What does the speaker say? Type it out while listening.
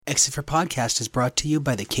Exit for Podcast is brought to you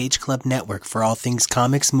by the Cage Club Network. For all things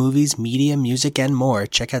comics, movies, media, music, and more,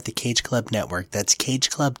 check out the Cage Club Network. That's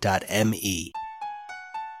cageclub.me.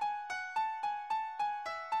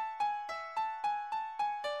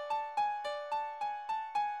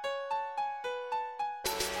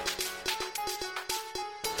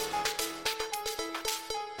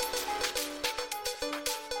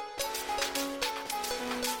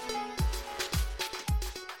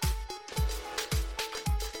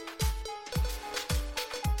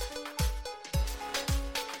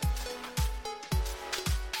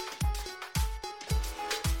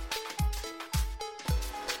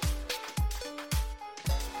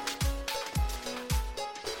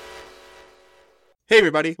 Hey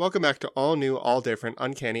everybody, welcome back to All New, All Different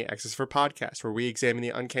Uncanny X's for Podcast, where we examine the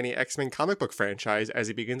Uncanny X-Men comic book franchise as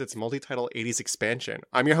it begins its multi-title 80s expansion.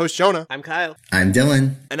 I'm your host, Jonah. I'm Kyle. I'm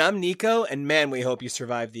Dylan. And I'm Nico, and man, we hope you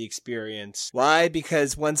survived the experience. Why?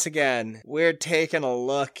 Because once again, we're taking a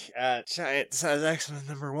look at Giant Size X-Men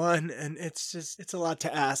 #1, and it's a lot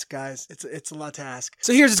to ask, guys. It's a lot to ask.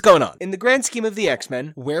 So here's what's going on. In the grand scheme of the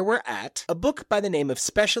X-Men, where we're at, a book by the name of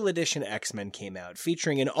Special Edition X-Men came out,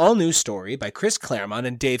 featuring an all-new story by Chris Claremont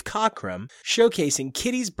and Dave Cockrum, showcasing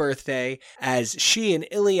Kitty's birthday as she and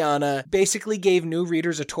Illyana basically gave new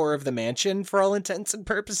readers a tour of the mansion for all intents and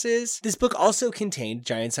purposes. This book also contained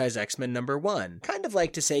Giant Size X-Men #1. Kind of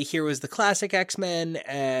like to say here was the classic X-Men,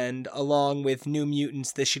 and along with New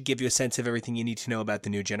Mutants, this should give you a sense of everything you need to know about the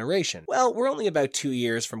new generation. Well, we're only about 2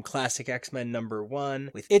 years from classic X-Men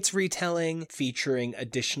 #1, with its retelling featuring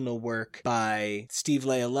additional work by Steve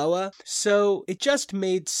Leialoha, so it just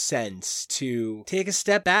made sense to take a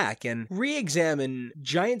step back and re-examine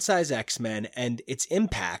Giant Size X-Men and its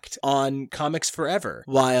impact on comics forever.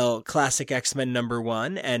 While Classic X-Men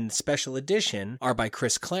 #1 and Special Edition are by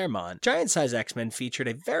Chris Claremont, Giant Size X-Men featured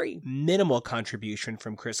a very minimal contribution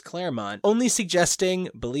from Chris Claremont, only suggesting,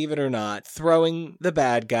 believe it or not, throwing the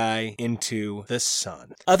bad guy into the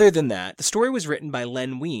sun. Other than that, the story was written by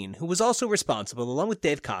Len Wein, who was also responsible, along with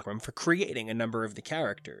Dave Cockrum, for creating a number of the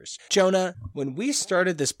characters. Jonah, when we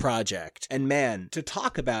started this project, and man, to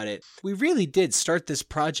talk about it, we really did start this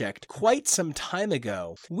project quite some time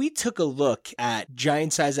ago. We took a look at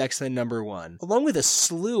Giant Size X-Men #1, along with a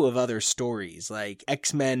slew of other stories like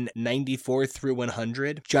X-Men 94 through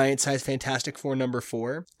 100, Giant Size Fantastic Four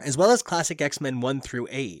 #4, as well as Classic X-Men 1 through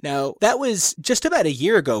 8. Now, that was just about a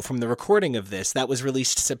year ago from the recording of this. That was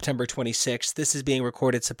released September 26th. This is being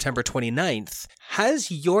recorded September 29th. Has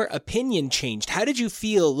your opinion changed? How did you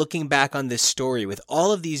feel looking back on this story with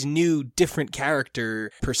all of these new, different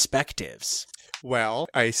character perspectives? Well,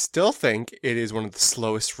 I still think it is one of the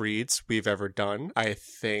slowest reads we've ever done. I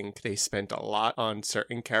think they spent a lot on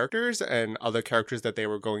certain characters, and other characters that they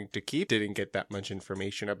were going to keep didn't get that much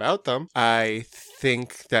information about them. I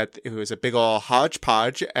think that it was a big ol'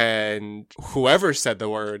 hodgepodge, and whoever said the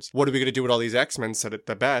words, "What are we going to do with all these X-Men?" said it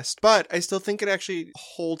the best. But I still think it actually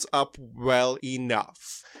holds up well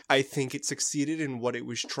enough. I think it succeeded in what it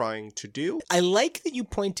was trying to do. I like that you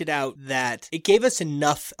pointed out that it gave us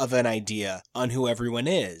enough of an idea on who everyone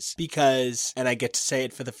is, because, and I get to say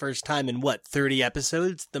it for the first time in 30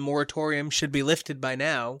 episodes? The moratorium should be lifted by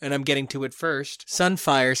now, and I'm getting to it first.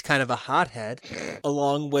 Sunfire's kind of a hothead,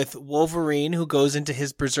 along with Wolverine, who goes into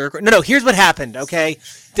his berserker. No, here's what happened, okay?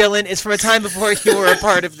 Dylan, it's from a time before you were a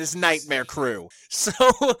part of this nightmare crew. So,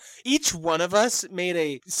 each one of us made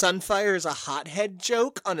a Sunfire is a hothead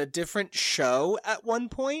joke on a different show at one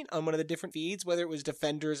point, on one of the different feeds, whether it was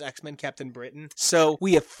Defenders, X-Men, Captain Britain. So,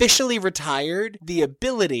 we officially retired the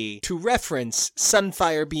ability to reference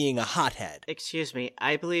Sunfire being a hothead. Excuse me,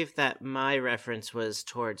 I believe that my reference was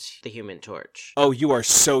towards the Human Torch. Oh, you are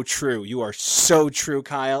so true. You are so true,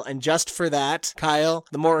 Kyle. And just for that, Kyle,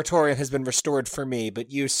 the moratorium has been restored for me,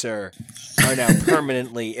 but you, sir, are now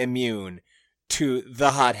permanently immune to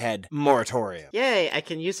the hothead moratorium. Yay, I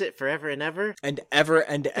can use it forever and ever. And ever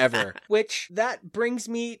and ever. Which, that brings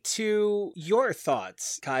me to your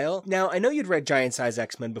thoughts, Kyle. Now, I know you'd read Giant Size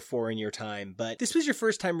X-Men before in your time, but this was your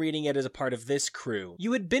first time reading it as a part of this crew.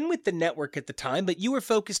 You had been with the network at the time, but you were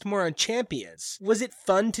focused more on Champions. Was it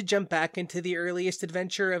fun to jump back into the earliest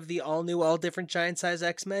adventure of the all-new, all-different Giant Size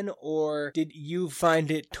X-Men, or did you find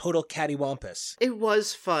it total cattywampus? It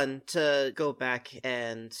was fun to go back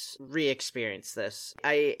and re-experience experience this.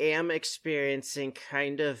 I am experiencing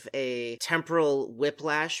kind of a temporal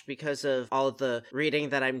whiplash because of all of the reading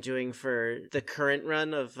that I'm doing for the current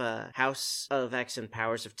run of House of X and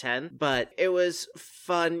Powers of 10, but it was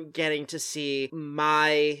fun getting to see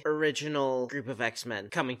my original group of X-Men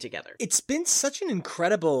coming together. It's been such an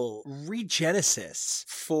incredible regenesis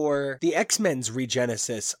for the X-Men's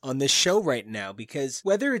regenesis on this show right now, because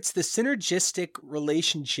whether it's the synergistic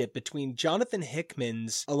relationship between Jonathan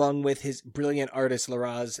Hickman's, along with his brilliant artist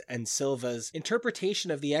Larraz and Silva's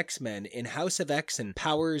interpretation of the X-Men in House of X and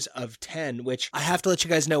Powers of 10, which I have to let you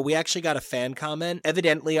guys know, we actually got a fan comment.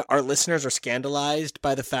 Evidently, our listeners are scandalized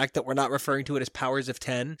by the fact that we're not referring to it as Powers of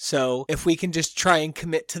 10. So if we can just try and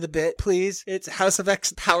commit to the bit, please. It's House of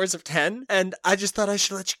X Powers of 10. And I just thought I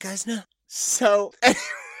should let you guys know. So...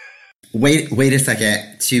 Wait a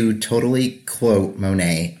second. To totally quote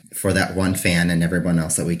Monet for that one fan and everyone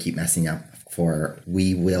else that we keep messing up for,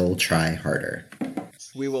 we will try harder.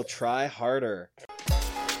 We will try harder.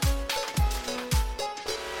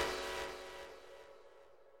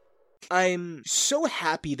 I'm so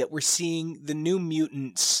happy that we're seeing the New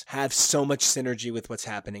Mutants have so much synergy with what's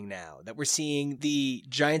happening now. That we're seeing the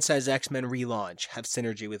Giant Size X-Men relaunch have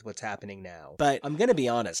synergy with what's happening now. But I'm going to be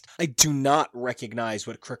honest, I do not recognize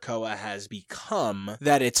what Krakoa has become,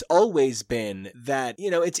 that it's always been, that,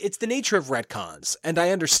 you know, it's the nature of retcons. And I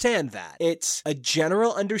understand that. It's a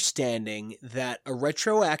general understanding that a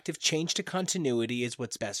retroactive change to continuity is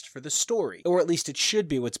what's best for the story. Or at least it should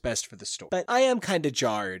be what's best for the story. But I am kind of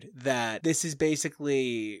jarred that this is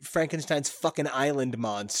basically Frankenstein's fucking island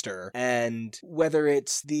monster, and whether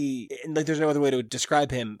it's there's no other way to describe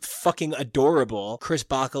him, fucking adorable Chris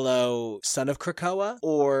Bachalo, son of Krakoa,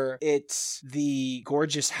 or it's the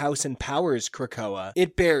gorgeous House and Powers Krakoa,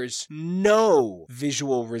 it bears no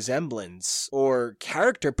visual resemblance or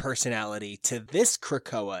character personality to this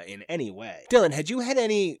Krakoa in any way. Dylan, had you had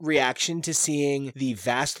any reaction to seeing the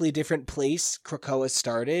vastly different place Krakoa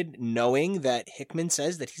started, knowing that Hickman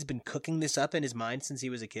says that he's been cooking this up in his mind since he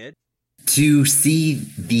was a kid? To see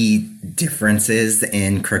the differences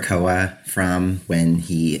in Krakoa from when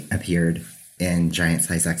he appeared in Giant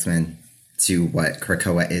Size X-Men to what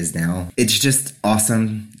Krakoa is now, it's just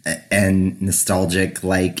awesome and nostalgic,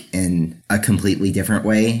 like in a completely different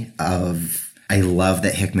way of... I love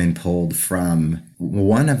that Hickman pulled from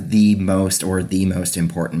one of the most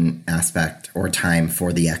important aspect or time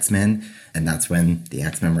for the X-Men, and that's when the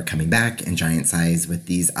X-Men were coming back in Giant Size with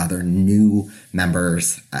these other new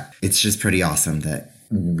members. It's just pretty awesome that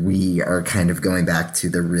we are kind of going back to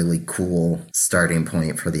the really cool starting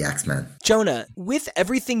point for the X-Men. Jonah, with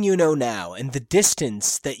everything you know now and the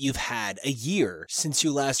distance that you've had, a year since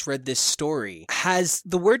you last read this story, has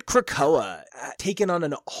the word Krakoa taken on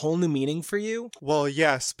a whole new meaning for you? Well,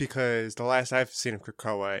 yes, because the last I've seen of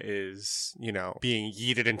Krakoa is, being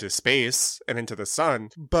yeeted into space and into the sun.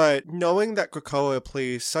 But knowing that Krakoa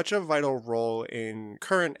plays such a vital role in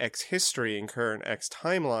current X history and current X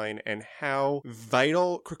timeline, and how vital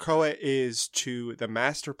Krakoa is to the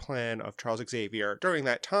master plan of Charles Xavier during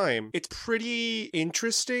that time, it's pretty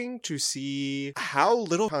interesting to see how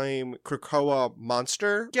little time Krakoa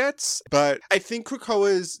monster gets. But I think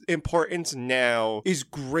Krakoa's importance now is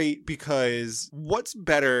great, because what's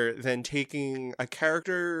better than taking a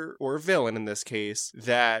character, or a villain in this case,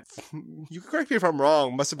 that, you can correct me if I'm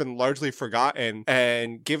wrong, must have been largely forgotten,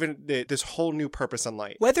 and given it this whole new purpose in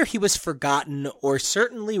light. Whether he was forgotten or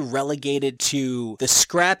certainly relegated to the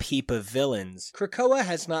scrap heap of villains, Krakoa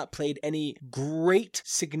has not played any great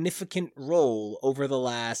significant role over the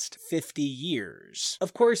last 50 years.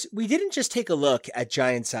 Of course, we didn't just take a look at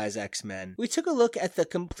Giant Size X-Men. We took a look at the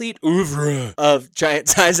complete oeuvre of Giant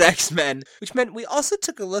Size X-Men, which meant we also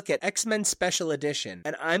took a look at X-Men Special Edition.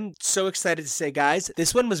 And I'm so excited to say, guys,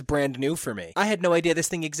 this one was brand new for me. I had no idea this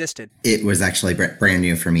thing existed. It was actually brand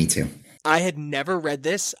new for me too. I had never read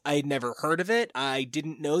this. I had never heard of it. I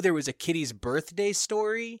didn't know there was a Kitty's birthday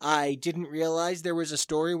story. I didn't realize there was a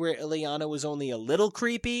story where Illyana was only a little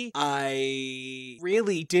creepy. I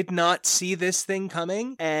really did not see this thing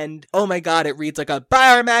coming. And oh my god, it reads like a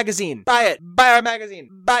buy our magazine. Buy it. Buy our magazine.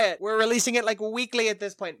 Buy it. We're releasing it like weekly at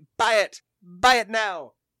this point. Buy it. Buy it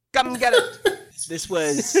now. Come get it.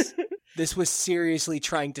 This was seriously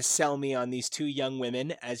trying to sell me on these two young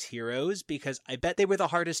women as heroes, because I bet they were the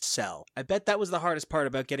hardest sell. I bet that was the hardest part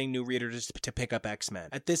about getting new readers to pick up X-Men.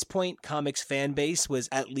 At this point, comics fan base was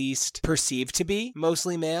at least perceived to be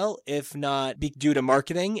mostly male, if not due to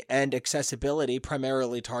marketing and accessibility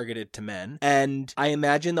primarily targeted to men. And I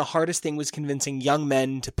imagine the hardest thing was convincing young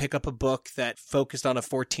men to pick up a book that focused on a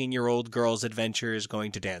 14-year-old girl's adventures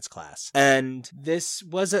going to dance class. And this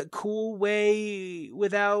was a cool way,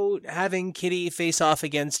 without having Kitty face off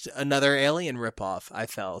against another Alien ripoff, I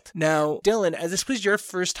felt. Now, Dylan, as this was your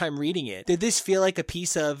first time reading it, did this feel like a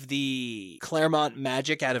piece of the Claremont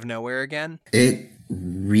magic out of nowhere again? It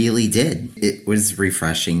really did. It was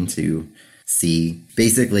refreshing to see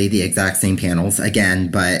basically the exact same panels again,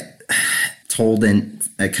 but told in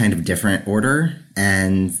a kind of different order,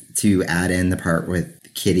 and to add in the part with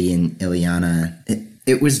Kitty and Ileana,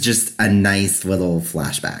 it was just a nice little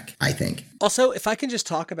flashback, I think. Also, if I can just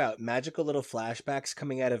talk about magical little flashbacks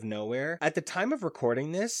coming out of nowhere, at the time of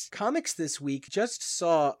recording this, Comics This Week just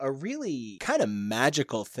saw a really kind of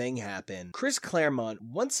magical thing happen. Chris Claremont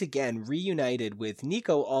once again reunited with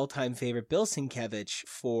Nico all-time favorite Bill Sienkiewicz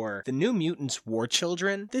for The New Mutants War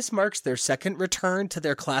Children. This marks their second return to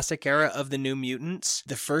their classic era of The New Mutants.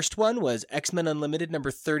 The first one was X-Men Unlimited number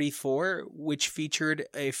 34, which featured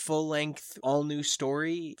a full-length, all-new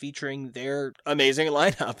story featuring their amazing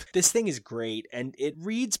lineup. This thing is great, and it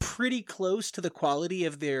reads pretty close to the quality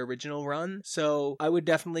of their original run, so I would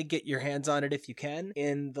definitely get your hands on it if you can.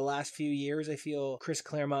 In the last few years, I feel Chris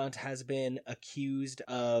Claremont has been accused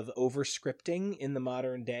of overscripting in the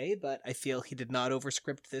modern day, but I feel he did not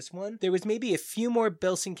overscript this one. There was maybe a few more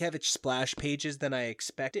Bill Sienkiewicz splash pages than I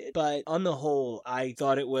expected, but on the whole, I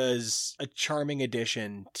thought it was a charming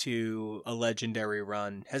addition to a legendary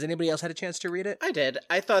run. Has anybody else had a chance to read it? I did.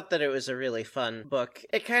 I thought that it was a really fun book.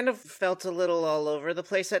 It kind of felt a little all over the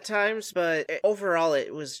place at times, but overall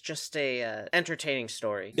it was just a entertaining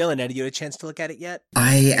story. Dylan, had you had a chance to look at it yet?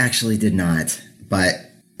 I actually did not, but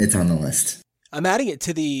it's on the list. I'm adding it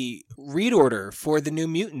to the read order for The New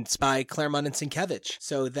Mutants by Claremont and Sienkiewicz.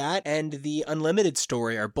 So that and the Unlimited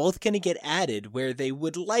story are both going to get added where they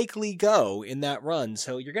would likely go in that run.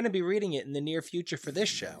 So you're going to be reading it in the near future for this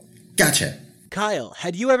show. Gotcha. Kyle,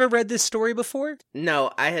 had you ever read this story before? No,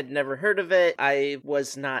 I had never heard of it. I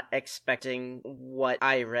was not expecting what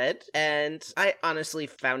I read, and I honestly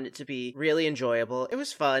found it to be really enjoyable. It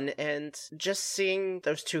was fun, and just seeing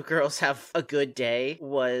those two girls have a good day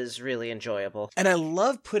was really enjoyable. And I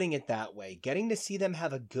love putting it that way. Getting to see them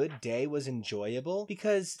have a good day was enjoyable,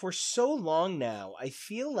 because for so long now, I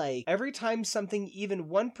feel like every time something even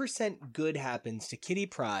 1% good happens to Kitty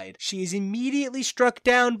Pryde, she is immediately struck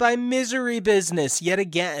down by misery business yet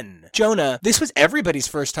again. Jonah, this was everybody's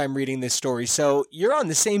first time reading this story, so you're on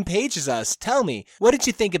the same page as us. Tell me, what did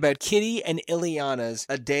you think about Kitty and Ileana's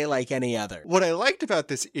A Day Like Any Other? What I liked about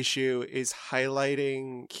this issue is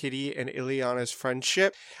highlighting Kitty and Ileana's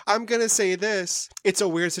friendship. I'm gonna say this, it's a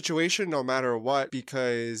weird situation no matter what,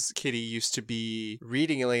 because Kitty used to be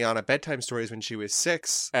reading Ileana bedtime stories when she was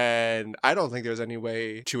 6, and I don't think there's any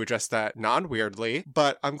way to address that non-weirdly,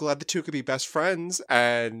 but I'm glad the two could be best friends,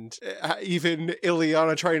 and even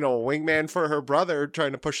Ileana trying to wingman for her brother,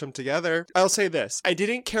 trying to push them together. I'll say this, I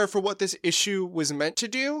didn't care for what this issue was meant to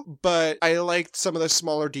do, but I liked some of the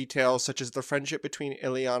smaller details, such as the friendship between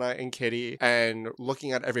Ileana and Kitty, and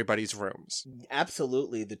looking at everybody's rooms.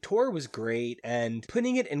 Absolutely. The tour was great, and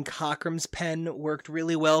putting it in Cockrum's pen worked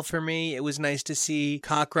really well for me. It was nice to see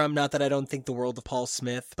Cockrum, not that I don't think the world of Paul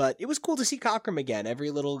Smith, but it was cool to see Cockrum again.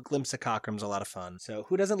 Every little glimpse of Cockrum's a lot of fun. So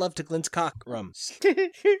who doesn't love to glimpse Cockrums?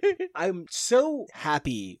 I'm so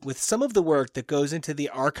happy with some of the work that goes into the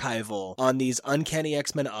archival on these Uncanny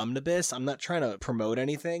X-Men Omnibus. I'm not trying to promote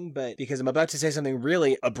anything, but because I'm about to say something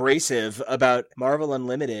really abrasive about Marvel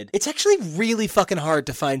Unlimited, it's actually really fucking hard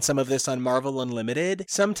to find some of this on Marvel Unlimited.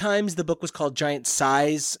 Sometimes the book was called Giant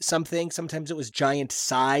Size something, sometimes it was Giant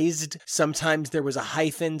Sized, sometimes there was a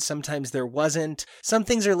hyphen, sometimes there wasn't. Some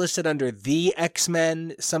things are listed under The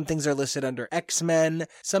X-Men, some things are listed under X-Men,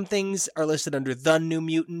 some things are listed under The New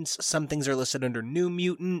Mutants, some things are listed under New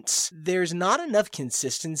Mutants. There's not enough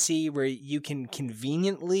consistency where you can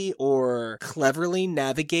conveniently or cleverly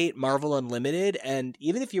navigate Marvel Unlimited, and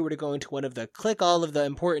even if you were to go into one of the click all of the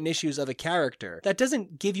important issues of a character, that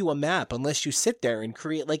doesn't give you a map unless you sit there and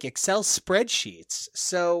create like Excel spreadsheets.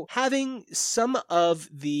 So having some of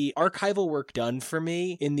the archival work done for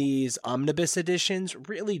me in these omnibus editions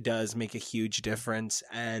really does make a huge difference,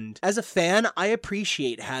 and as a fan, I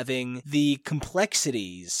appreciate having the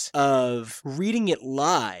complexities of reading it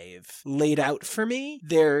live laid out for me.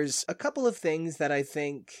 There's a couple of things that I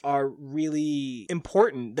think are really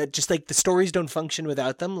important that just like the stories don't function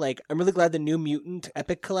without them. Like, I'm really glad the New Mutant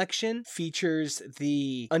Epic Collection features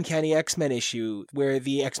the Uncanny X-Men issue where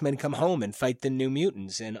the X-Men come home and fight the New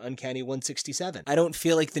Mutants in Uncanny 167. I don't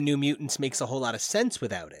feel like the New Mutants makes a whole lot of sense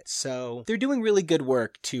without it. So they're doing really good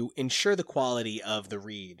work to ensure the quality of the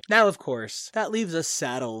read. Now, of course, that leaves us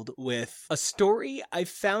saddled with a story I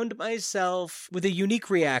found myself myself with a unique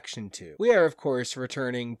reaction to. We are, of course,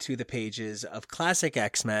 returning to the pages of classic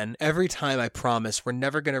X-Men. Every time I promise we're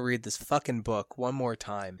never going to read this fucking book one more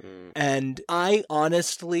time. And I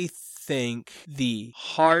honestly think the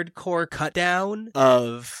hardcore cut down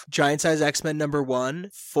of Giant Size X-Men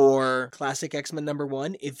 #1 for classic X-Men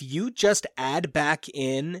 #1, if you just add back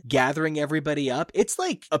in gathering everybody up, it's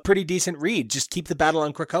like a pretty decent read. Just keep the battle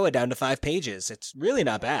on Krakoa down to 5 pages. It's really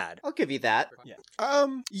not bad. I'll give you that. Yeah.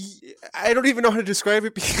 I don't even know how to describe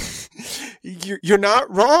it. You're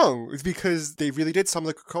not wrong, because they really did sum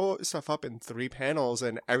the Krakoa stuff up in 3 panels,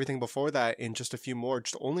 and everything before that in just a few more,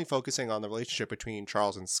 just only focusing on the relationship between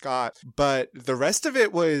Charles and Scott. But the rest of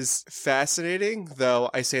it was fascinating, though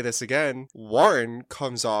I say this again, Warren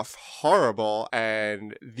comes off horrible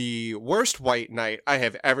and the worst White Knight I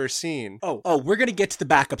have ever seen. Oh, we're going to get to the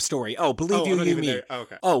backup story. Oh, believe you me. There. Oh,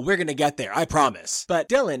 okay. Oh, we're going to get there, I promise. But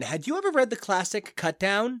Dylan, had you ever read the classic cut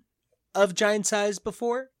down of Giant Size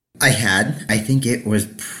before? I had. I think it was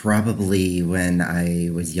probably when I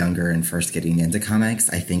was younger and first getting into comics.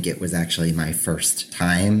 I think it was actually my first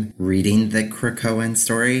time reading the Krakoan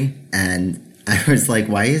story. And I was like,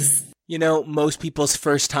 why is... You know, most people's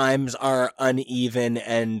first times are uneven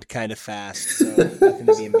and kind of fast, so nothing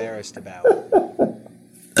to be embarrassed about.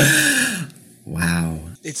 Wow.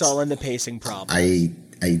 It's all in the pacing problem.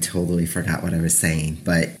 I totally forgot what I was saying,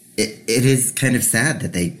 but it is kind of sad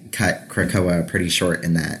that they cut Krakoa pretty short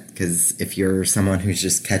in that, because if you're someone who's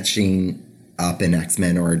just catching up in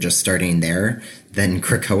X-Men or just starting there, then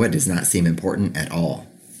Krakoa does not seem important at all.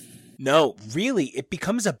 No, really, it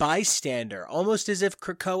becomes a bystander, almost as if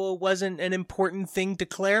Krakoa wasn't an important thing to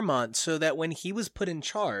Claremont, so that when he was put in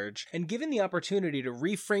charge and given the opportunity to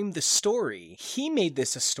reframe the story, he made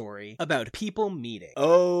this a story about people meeting.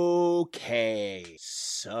 Okay,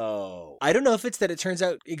 so I don't know if it's that it turns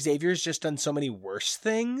out Xavier's just done so many worse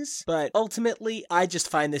things, but ultimately, I just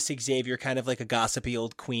find this Xavier kind of like a gossipy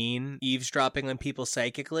old queen, eavesdropping on people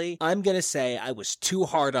psychically. I'm gonna say I was too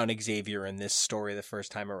hard on Xavier in this story the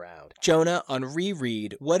first time around. Jonah, on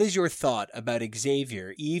reread, what is your thought about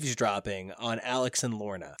Xavier eavesdropping on Alex and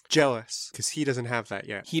Lorna? Jealous, because he doesn't have that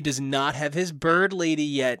yet. He does not have his bird lady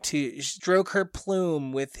yet to stroke her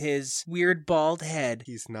plume with his weird bald head.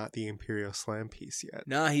 He's not the Imperial Slam piece yet.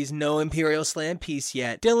 Nah, he's no Imperial Slam piece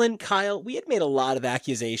yet. Dylan, Kyle, we had made a lot of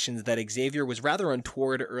accusations that Xavier was rather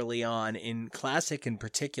untoward early on, in Classic in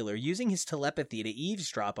particular, using his telepathy to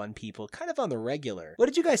eavesdrop on people kind of on the regular. What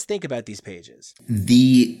did you guys think about these pages?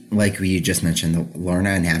 Like you just mentioned, the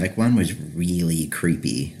Lorna and Havoc one was really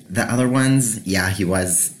creepy. The other ones, yeah, he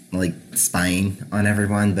was like spying on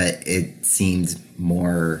everyone, but it seemed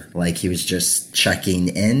more like he was just checking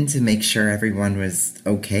in to make sure everyone was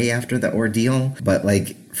okay after the ordeal. But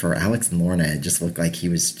like for Alex and Lorna, it just looked like he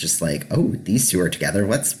was just like, oh, these two are together,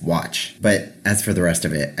 let's watch. But as for the rest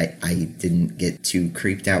of it, I didn't get too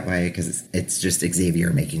creeped out by it, because it's just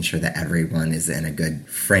Xavier making sure that everyone is in a good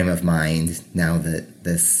frame of mind now that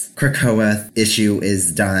this Krakoa issue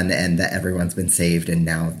is done and that everyone's been saved, and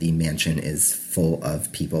now the mansion is full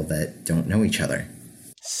of people that don't know each other.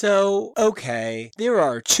 So, okay, there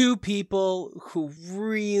are 2 people who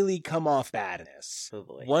really come off bad in this. Oh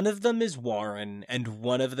boy. One of them is Warren, and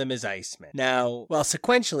one of them is Iceman. Now, while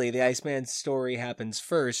sequentially the Iceman story happens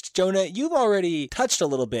first, Jonah, you've already touched a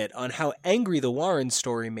little bit on how angry the Warren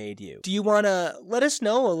story made you. Do you want to let us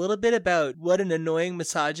know a little bit about what an annoying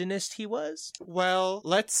misogynist he was? Well,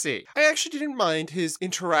 let's see. I actually didn't mind his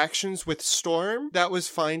interactions with Storm. That was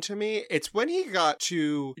fine to me. It's when he got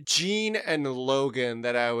to Jean and Logan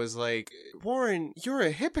that I was like, Warren, you're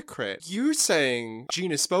a hypocrite. You saying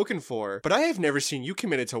Jean is spoken for, but I have never seen you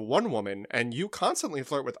committed to one woman, and you constantly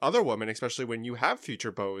flirt with other women, especially when you have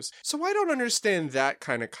future beaux. So I don't understand that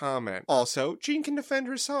kind of comment. Also, Jean can defend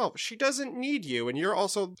herself. She doesn't need you, and you're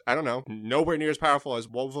also, I don't know, nowhere near as powerful as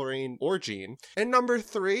Wolverine or Jean. And number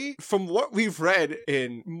 3, from what we've read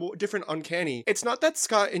in different Uncanny, it's not that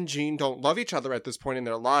Scott and Jean don't love each other at this point in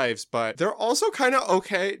their lives, but they're also kind of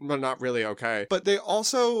okay. Well, not really okay, but they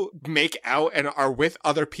also make out and are with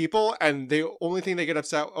other people, and the only thing they get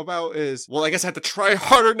upset about is, well, I guess I have to try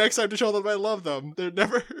harder next time to show them I love them. They're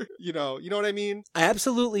never, you know what I mean? I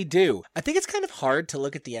absolutely do. I think it's kind of hard to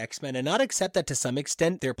look at the X-Men and not accept that to some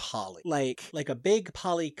extent they're poly. Like a big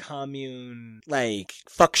poly commune, like,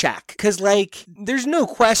 fuck shack. Cause like, there's no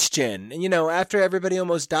question, after everybody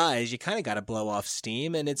almost dies, you kind of gotta blow off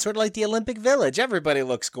steam, and it's sort of like the Olympic Village. Everybody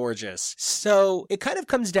looks gorgeous. So it kind of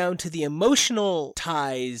comes down to the emotional tie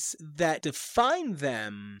ties that define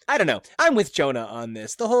them. I don't know. I'm with Jonah on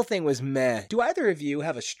this. The whole thing was meh. Do either of you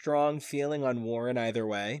have a strong feeling on Warren either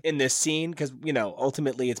way in this scene? Because,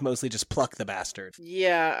 ultimately it's mostly just pluck the bastard.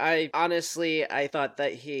 Yeah, I thought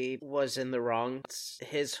that he was in the wrong.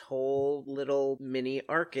 His whole little mini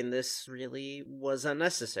arc in this really was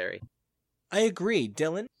unnecessary. I agree.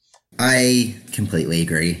 Dylan? I completely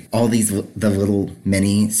agree. All the little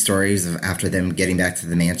mini stories of after them getting back to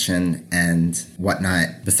the mansion and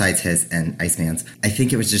whatnot, besides his and Iceman's, I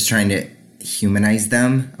think it was just trying to humanize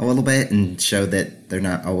them a little bit and show that they're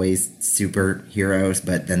not always superheroes,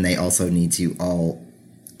 but then they also need to all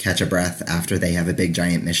catch a breath after they have a big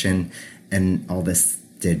giant mission. And all this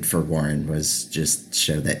did for Warren was just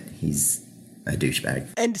show that he's a douchebag.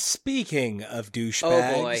 And speaking of douchebags,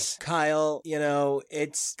 Oh boy. Kyle,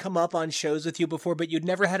 it's come up on shows with you before, but you'd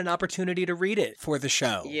never had an opportunity to read it for the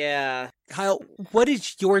show. Yeah. Kyle, what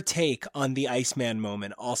is your take on the Iceman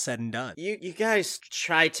moment, all said and done? You guys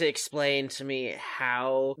tried to explain to me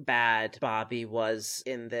how bad Bobby was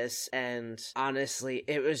in this, and honestly,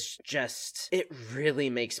 it really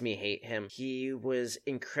makes me hate him. He was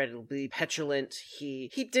incredibly petulant. He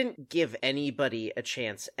didn't give anybody a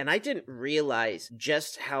chance, and I didn't realize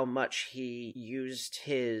just how much he used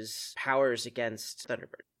his powers against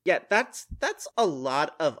Thunderbird. Yeah, that's a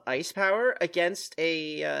lot of ice power against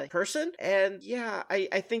a person, and yeah,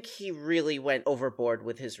 I think he really went overboard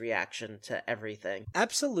with his reaction to everything.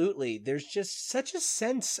 Absolutely. There's just such a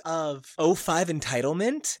sense of O5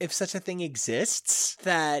 entitlement, if such a thing exists,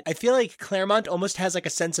 that I feel like Claremont almost has like a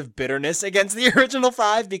sense of bitterness against the original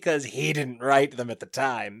 5 because he didn't write them at the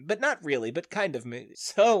time. But not really, but kind of maybe.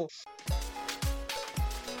 So...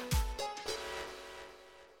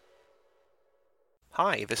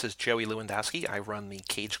 Hi, this is Joey Lewandowski. I run the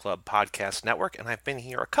Cage Club Podcast Network, and I've been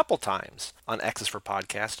here a couple times on X's for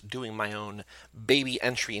Podcast doing my own baby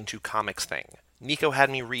entry into comics thing. Nico had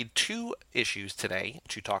me read 2 issues today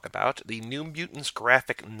to talk about the New Mutants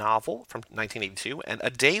graphic novel from 1982 and A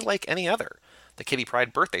Day Like Any Other, the Kitty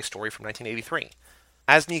Pryde birthday story from 1983.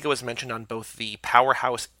 As Nico has mentioned on both the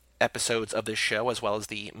Powerhouse episodes of this show as well as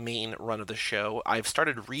the main run of the show, I've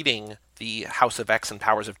started reading the House of X and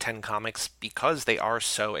Powers of 10 comics because they are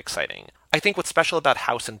so exciting. I think what's special about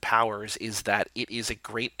House and Powers is that it is a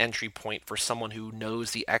great entry point for someone who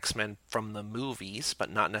knows the X-Men from the movies,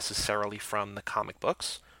 but not necessarily from the comic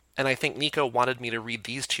books. And I think Nico wanted me to read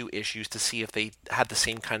these 2 issues to see if they had the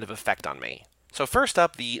same kind of effect on me. So first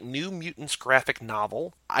up, the New Mutants graphic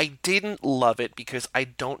novel. I didn't love it because I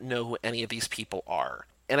don't know who any of these people are.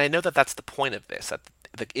 And I know that that's the point of this, that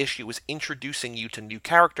the issue is introducing you to new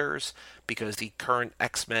characters because the current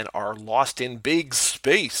X-Men are lost in big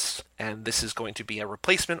space. And this is going to be a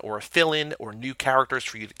replacement or a fill-in or new characters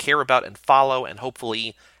for you to care about and follow and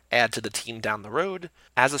hopefully add to the team down the road.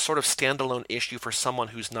 As a sort of standalone issue for someone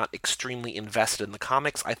who's not extremely invested in the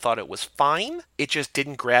comics, I thought it was fine. It just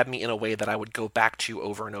didn't grab me in a way that I would go back to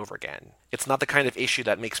over and over again. It's not the kind of issue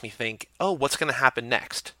that makes me think, oh, what's going to happen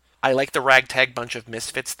next? I like the ragtag bunch of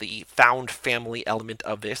misfits, the found family element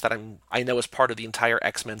of this that I know is part of the entire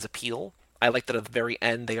X-Men's appeal. I like that at the very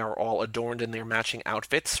end they are all adorned in their matching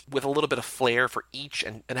outfits with a little bit of flair for each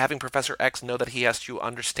and having Professor X know that he has to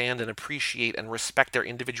understand and appreciate and respect their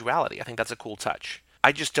individuality. I think that's a cool touch.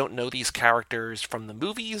 I just don't know these characters from the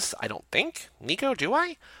movies, I don't think. Nico, do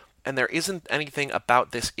I? And there isn't anything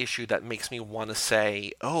about this issue that makes me want to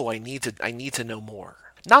say, oh, I need to know more.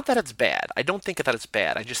 Not that it's bad. I don't think that it's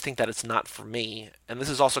bad. I just think that it's not for me. And this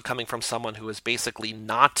is also coming from someone who has basically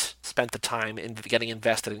not spent the time in getting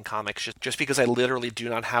invested in comics just because I literally do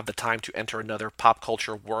not have the time to enter another pop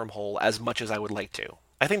culture wormhole as much as I would like to.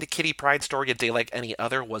 I think the Kitty Pryde story, A Day Like Any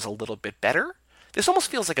Other, was a little bit better. This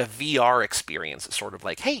almost feels like a VR experience, sort of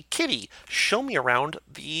like, hey, Kitty, show me around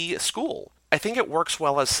the school. I think it works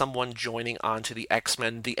well as someone joining onto the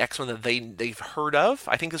X-Men that they've heard of.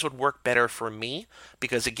 I think this would work better for me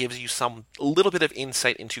because it gives you a little bit of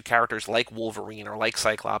insight into characters like Wolverine or like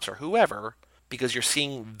Cyclops or whoever, because you're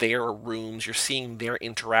seeing their rooms, you're seeing their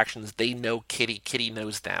interactions. They know Kitty, Kitty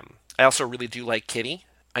knows them. I also really do like Kitty.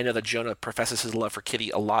 I know that Jonah professes his love for Kitty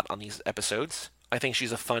a lot on these episodes. I think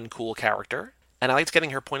she's a fun, cool character, and I liked getting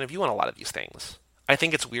her point of view on a lot of these things. I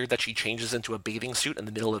think it's weird that she changes into a bathing suit in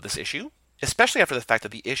the middle of this issue, especially after the fact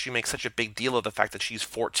that the issue makes such a big deal of the fact that she's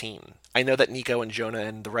 14. I know that Nico and Jonah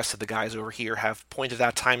and the rest of the guys over here have pointed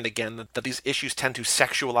out time and again that these issues tend to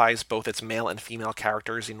sexualize both its male and female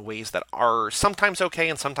characters in ways that are sometimes okay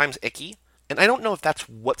and sometimes icky. And I don't know if that's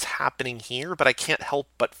what's happening here, but I can't help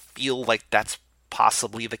but feel like that's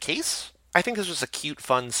possibly the case. I think this was a cute,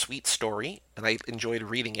 fun, sweet story, and I enjoyed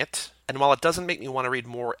reading it. And while it doesn't make me want to read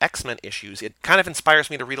more X-Men issues, it kind of inspires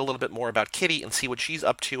me to read a little bit more about Kitty and see what she's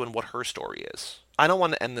up to and what her story is. I don't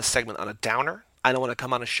want to end this segment on a downer. I don't want to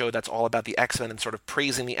come on a show that's all about the X-Men and sort of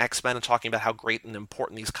praising the X-Men and talking about how great and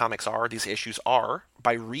important these comics are, these issues are.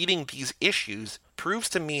 By reading these issues proves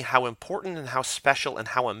to me how important and how special and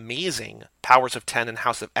how amazing Powers of 10 and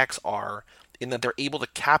House of X are, in that they're able to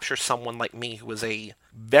capture someone like me who is a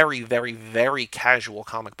very, very, very casual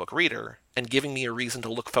comic book reader and giving me a reason to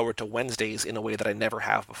look forward to Wednesdays in a way that I never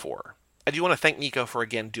have before. I do want to thank Nico for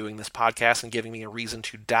again doing this podcast and giving me a reason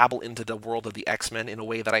to dabble into the world of the X-Men in a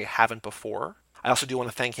way that I haven't before. I also do want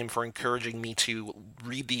to thank him for encouraging me to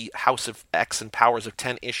read the House of X and Powers of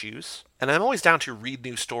 10 issues. And I'm always down to read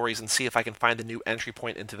new stories and see if I can find a new entry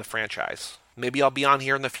point into the franchise. Maybe I'll be on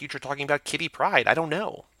here in the future talking about Kitty Pryde, I don't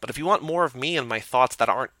know. But if you want more of me and my thoughts that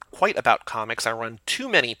aren't quite about comics, I run too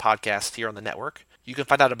many podcasts here on the network. You can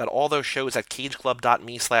find out about all those shows at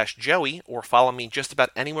cageclub.me/Joey, or follow me just about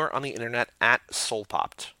anywhere on the internet at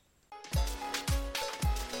SoulPopped.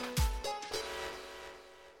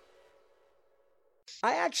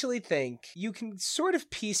 I actually think you can sort of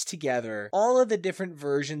piece together all of the different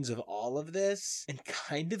versions of all of this and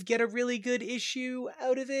kind of get a really good issue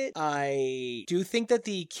out of it. I do think that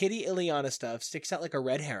the Kitty Ileana stuff sticks out like a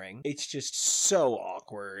red herring. It's just so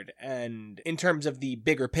awkward, and in terms of the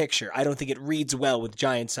bigger picture, I don't think it reads well with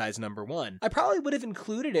Giant Size #1. I probably would have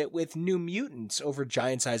included it with New Mutants over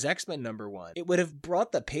Giant Size X-Men #1. It would have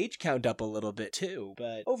brought the page count up a little bit too,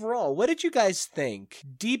 but overall, what did you guys think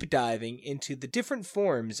deep diving into the different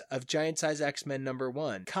forms of Giant Size X-Men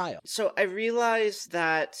 #1? Kyle. So I realized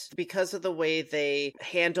that because of the way they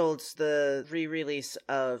handled the re-release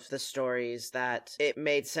of the stories, that it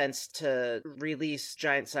made sense to release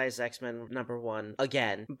Giant Size X-Men #1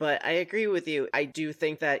 again. But I agree with you. I do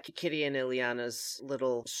think that Kitty and Ileana's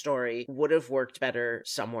little story would have worked better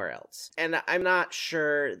somewhere else. And I'm not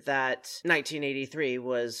sure that 1983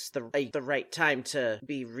 was the right time to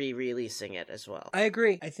be re-releasing it as well. I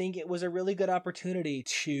agree. I think it was a really good opportunity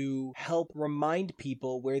to help remind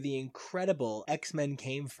people where the incredible X-Men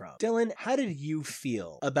came from. Dylan, how did you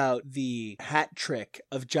feel about the hat trick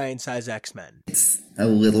of Giant Size X-Men? It's a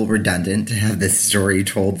little redundant to have this story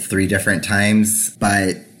told 3 different times,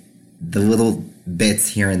 but the little bits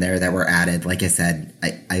here and there that were added, like I said,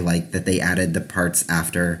 I like that they added the parts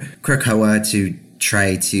after Krakoa to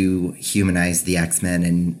try to humanize the X-Men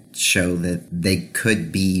and show that they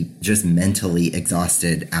could be just mentally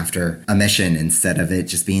exhausted after a mission, instead of it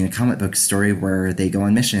just being a comic book story where they go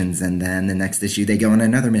on missions and then the next issue they go on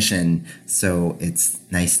another mission. So it's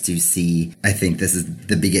nice to see. I think this is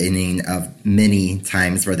the beginning of many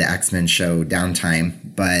times where the X-Men show downtime,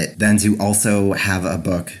 but then to also have a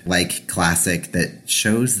book like Classic that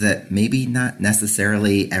shows that maybe not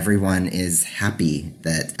necessarily everyone is happy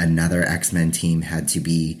that another X-Men team had to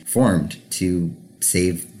be formed to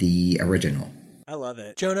save the original. I love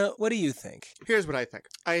it. Jonah, what do you think? Here's what I think.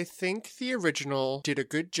 I think the original did a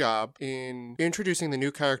good job in introducing the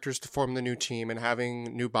new characters to form the new team and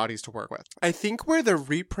having new bodies to work with. I think where the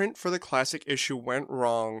reprint for the Classic issue went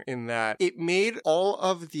wrong in that it made all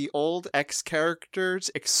of the old X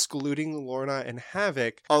characters, excluding Lorna and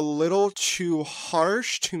Havoc, a little too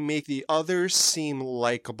harsh to make the others seem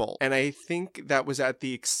likable. And I think that was at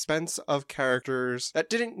the expense of characters that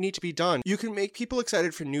didn't need to be done. You can make people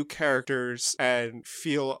excited for new characters and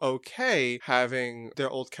feel okay having their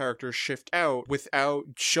old characters shift out without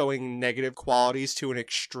showing negative qualities to an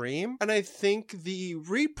extreme. And I think the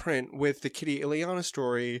reprint with the Kitty Ileana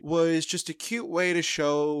story was just a cute way to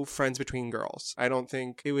show friends between girls. I don't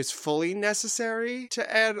think it was fully necessary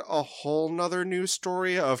to add a whole nother new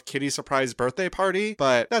story of Kitty's surprise birthday party,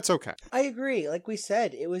 but that's okay. I agree. Like we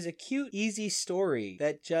said, it was a cute, easy story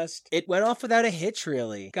that it went off without a hitch,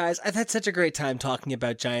 really. Guys, I've had such a great time talking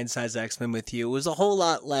about Giant Size X-Men with you. It was a whole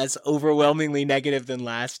lot less overwhelmingly negative than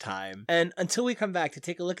last time. And until we come back to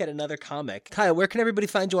take a look at another comic, Kyle, where can everybody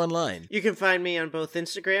find you online? You can find me on both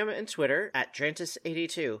Instagram and Twitter at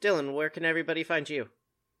Drantis82. Dylan, where can everybody find you?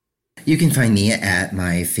 You can find me at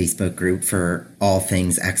my Facebook group for all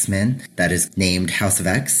things X-Men that is named House of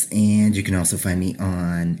X, and you can also find me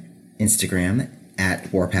on Instagram at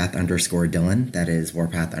Warpath_Dylan. That is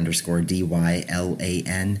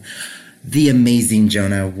Warpath_DYLAN. The amazing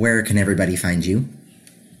Jonah, where can everybody find you?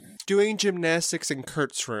 doing gymnastics in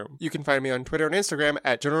Kurt's room. You can find me on Twitter and Instagram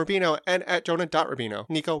at Jonah Rubino and at Jonah.Rubino.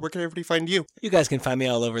 Nico, where can everybody find you? You guys can find me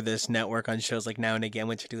all over this network on shows like Now and Again,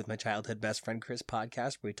 which I do with my childhood best friend Chris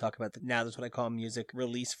podcast, where we talk about the Now That's What I Call Music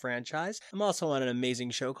release franchise. I'm also on an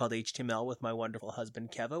amazing show called HTML with my wonderful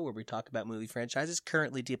husband Keva, where we talk about movie franchises,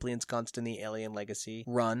 currently deeply ensconced in the Alien Legacy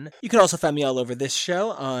run. You can also find me all over this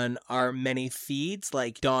show on our many feeds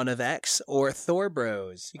like Dawn of X or Thor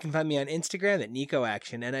Bros. You can find me on Instagram at NicoAction,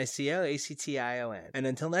 NicoAction. And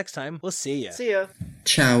until next time, we'll see ya. See ya.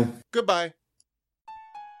 Ciao. Goodbye.